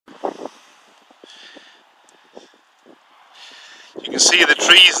You can see the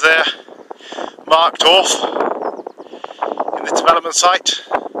trees there marked off in the development site.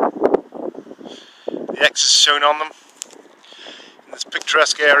 The X is shown on them in this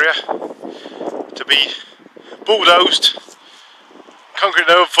picturesque area to be bulldozed, concrete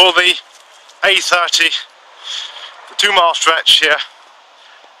over for the A30, the 2-mile stretch here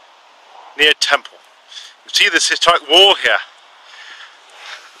near Temple. You see this historic wall here.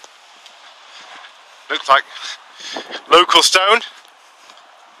 Looks like local stone.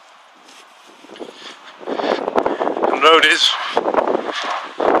 And the road is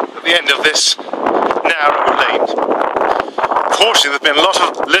at the end of this narrow lane. Fortunately, there's been a lot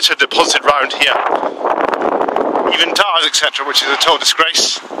of litter deposited round here, even tires, etc., which is a total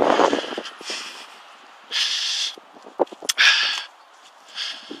disgrace.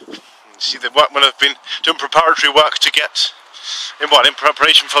 You see, the workmen have been doing preparatory work to get in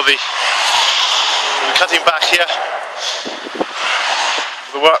preparation for the cutting back here.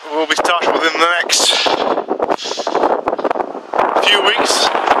 The work will be started within the next few weeks,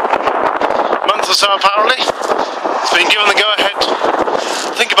 month or so apparently. It's been given the go-ahead,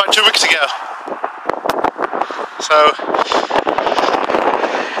 I think about 2 weeks ago. So,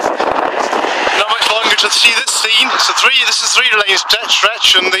 not much longer to see this scene. This is 3-lane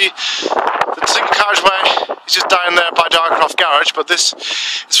stretch, and the single carriageway is just down there by Darcroft Garage, but this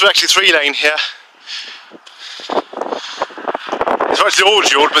is actually 3-lane here. It's actually all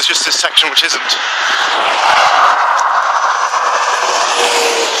dual, but it's just this section which isn't.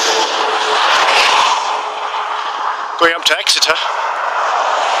 Going up to Exeter.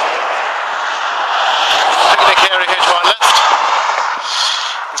 Picnic area here to our left.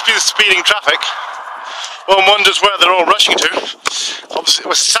 It's been speeding traffic. One wonders where they're all rushing to. Obviously it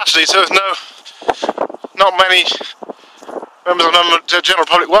was Saturday, so there's not many members of the general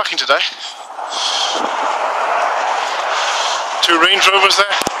public working today. 2 Range Rovers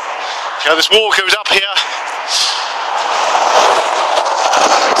there. Yeah, this wall goes up here.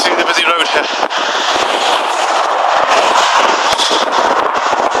 See the busy road here.